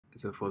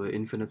So for the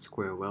infinite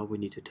square well, we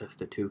need to test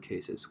the two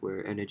cases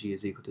where energy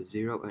is equal to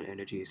 0 and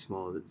energy is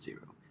smaller than 0.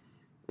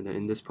 And then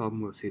in this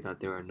problem, we'll see that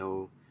there are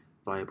no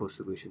viable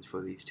solutions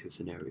for these two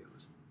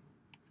scenarios.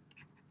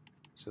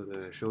 So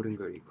the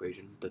Schrodinger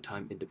equation, the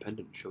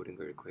time-independent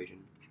Schrodinger equation,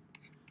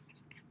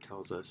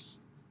 tells us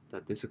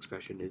that this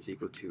expression is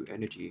equal to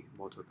energy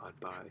multiplied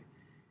by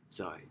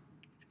psi.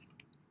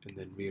 And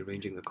then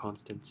rearranging the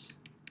constants,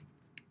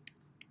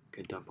 we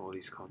can dump all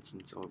these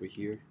constants over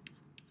here.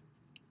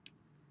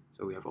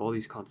 So we have all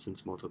these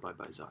constants multiplied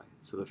by psi.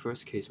 So the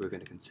first case we're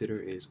going to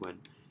consider is when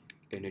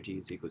energy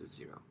is equal to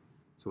 0.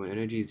 So when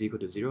energy is equal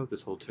to 0,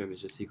 this whole term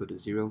is just equal to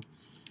 0.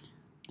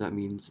 That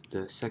means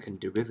the second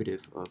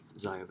derivative of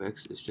psi of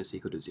x is just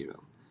equal to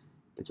 0.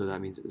 And so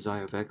that means psi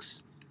of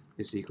x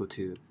is equal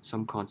to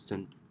some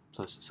constant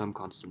plus some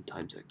constant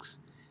times x.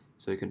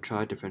 So you can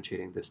try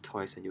differentiating this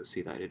twice and you'll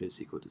see that it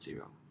is equal to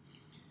 0.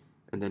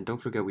 And then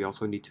don't forget we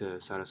also need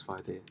to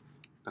satisfy the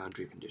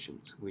boundary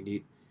conditions. We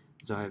need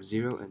psi of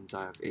 0 and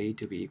psi of a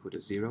to be equal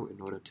to 0 in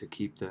order to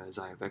keep the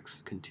psi of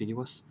x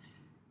continuous,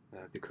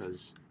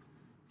 because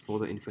for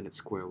the infinite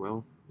square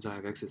well, psi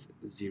of x is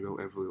 0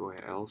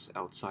 everywhere else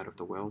outside of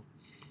the well.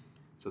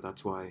 So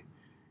that's why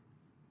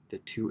the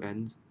two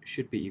ends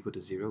should be equal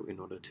to 0 in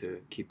order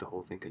to keep the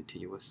whole thing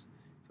continuous,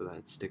 so that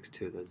it sticks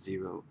to the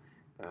 0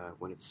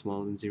 when it's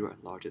smaller than 0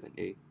 and larger than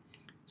a.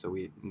 So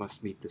we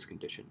must meet this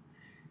condition.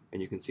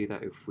 And you can see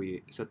that if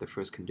we set the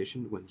first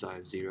condition when psi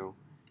of 0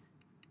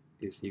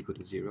 is equal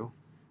to 0,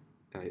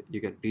 you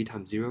get b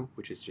times 0,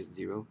 which is just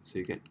 0, so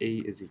you get a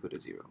is equal to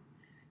 0.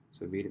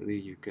 So immediately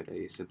you get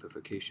a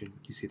simplification.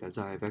 You see that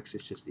psi of x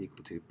is just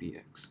equal to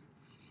bx.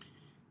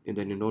 And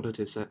then in order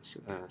to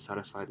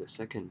satisfy the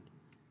second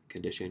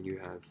condition, you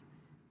have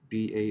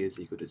ba is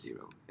equal to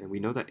 0. And we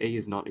know that a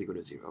is not equal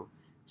to 0,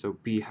 so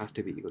b has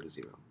to be equal to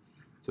 0.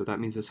 So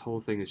that means this whole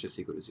thing is just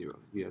equal to 0.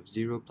 You have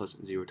 0 plus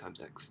 0 times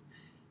x.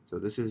 So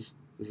this is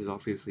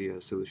obviously a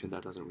solution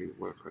that doesn't really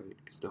work, right?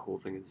 Because the whole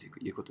thing is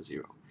equal to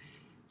 0.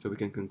 So we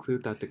can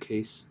conclude that the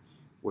case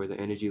where the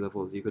energy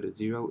level is equal to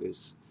 0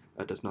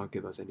 does not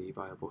give us any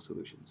viable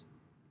solutions.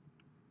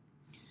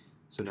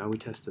 So now we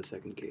test the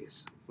second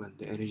case, when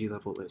the energy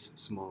level is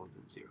smaller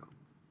than 0.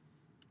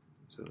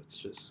 So let's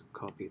just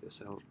copy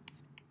this out.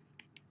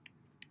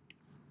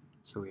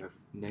 So we have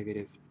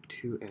negative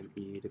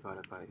 2me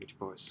divided by h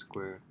bar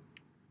square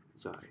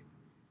psi.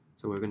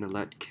 So we're going to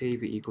let k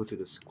be equal to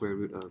the square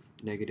root of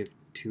negative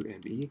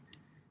 2me.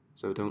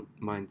 So don't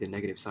mind the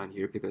negative sign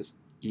here because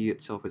e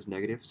itself is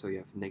negative, so you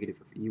have negative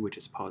of e, which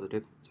is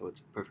positive, so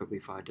it's perfectly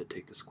fine to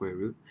take the square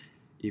root,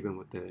 even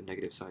with the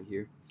negative sign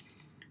here,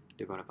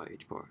 divided by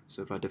h bar.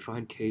 So if I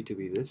define k to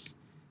be this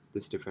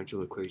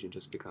differential equation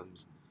just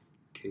becomes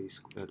k,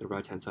 the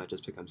right-hand side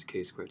just becomes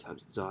k squared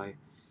times psi.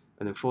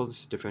 And then for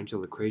this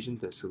differential equation,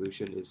 the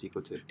solution is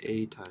equal to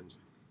a times,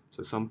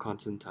 so some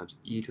constant times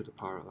e to the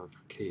power of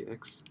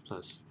kx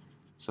plus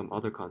some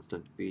other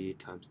constant b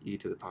times e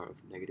to the power of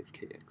negative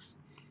kx.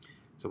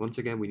 So once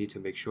again, we need to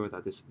make sure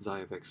that this psi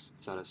of x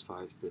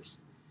satisfies this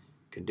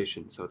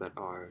condition so that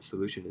our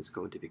solution is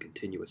going to be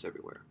continuous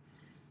everywhere.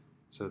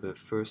 So the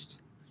first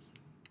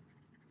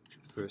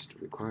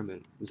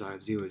requirement, psi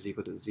of 0 is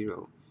equal to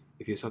 0.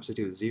 If you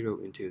substitute 0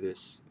 into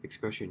this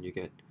expression, you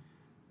get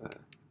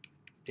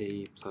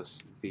a plus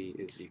b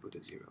is equal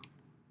to 0.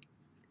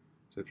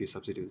 So if you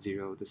substitute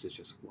 0, this is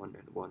just 1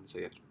 and 1, so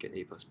you have to get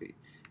a plus b.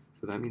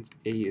 So that means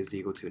a is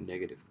equal to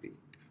negative b.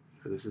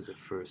 So this is the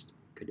first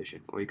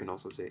condition, or you can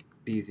also say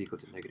b is equal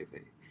to negative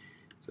a.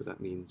 So that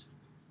means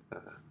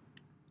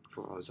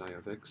for our psi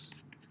of x,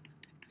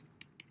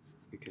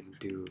 we can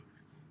do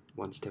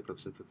one step of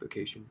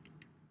simplification.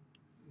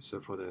 So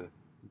for the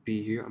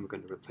b here, I'm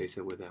going to replace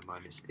it with a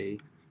minus a.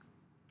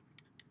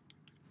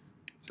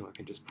 So I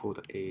can just pull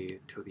the a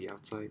to the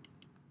outside.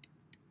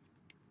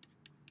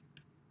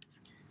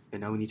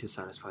 And now we need to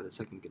satisfy the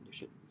second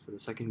condition. So the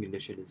second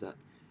condition is that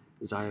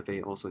psi of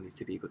a also needs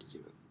to be equal to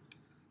 0.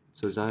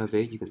 So psi of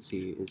a, you can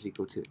see, is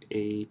equal to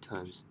a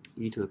times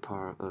e to the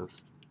power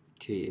of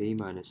ka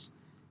minus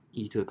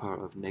e to the power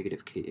of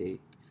negative ka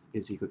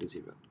is equal to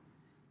 0.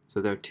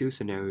 So there are two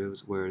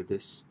scenarios where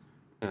this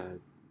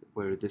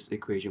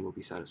equation will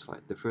be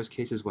satisfied. The first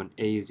case is when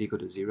a is equal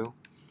to 0.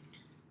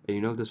 And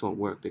you know this won't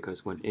work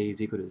because when a is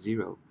equal to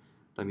 0,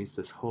 that means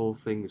this whole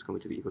thing is going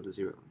to be equal to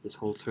 0. This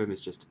whole term is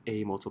just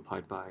a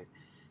multiplied by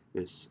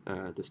this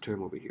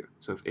term over here.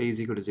 So if a is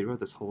equal to 0,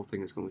 this whole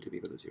thing is going to be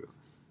equal to 0.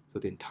 So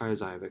the entire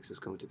psi of x is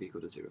going to be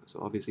equal to 0. So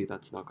obviously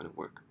that's not going to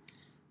work.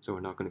 So we're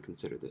not going to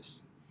consider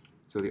this.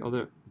 So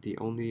the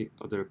only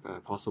other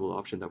possible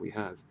option that we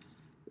have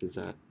is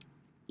that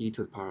e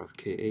to the power of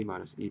ka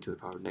minus e to the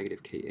power of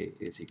negative ka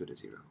is equal to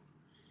 0.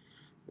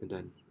 And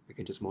then I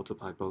can just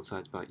multiply both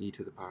sides by e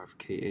to the power of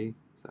ka,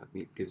 so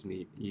that gives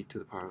me e to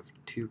the power of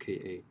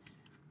 2ka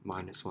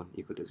minus 1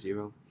 equal to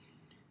 0.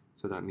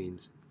 So that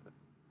means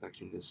I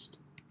can just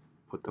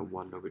put the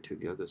 1 over to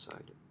the other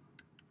side,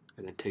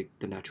 and then take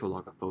the natural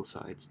log of both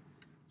sides.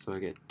 So I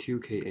get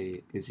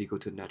 2ka is equal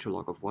to the natural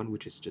log of 1,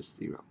 which is just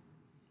 0.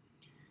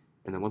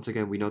 And then once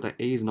again, we know that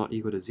a is not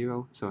equal to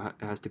 0, so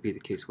it has to be the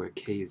case where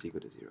k is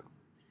equal to 0.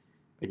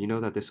 And you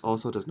know that this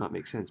also does not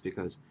make sense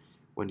because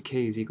when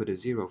k is equal to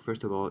 0,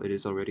 first of all, it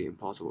is already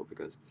impossible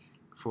because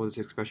for this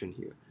expression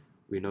here,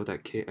 we know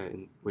that k,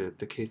 with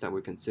the case that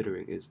we're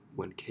considering is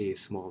when k is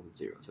smaller than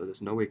 0. So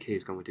there's no way k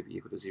is going to be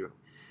equal to 0.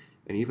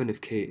 And even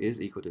if k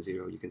is equal to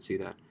 0, you can see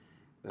that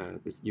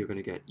you're going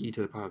to get e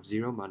to the power of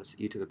 0 minus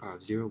e to the power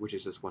of 0, which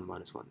is just 1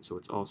 minus 1. So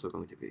it's also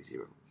going to be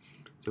 0.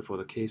 So for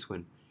the case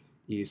when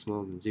e is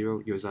smaller than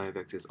 0, your xi of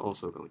x is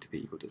also going to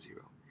be equal to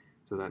 0.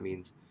 So that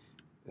means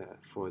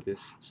for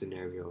this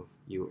scenario,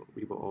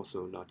 we will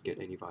also not get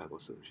any viable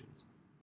solutions.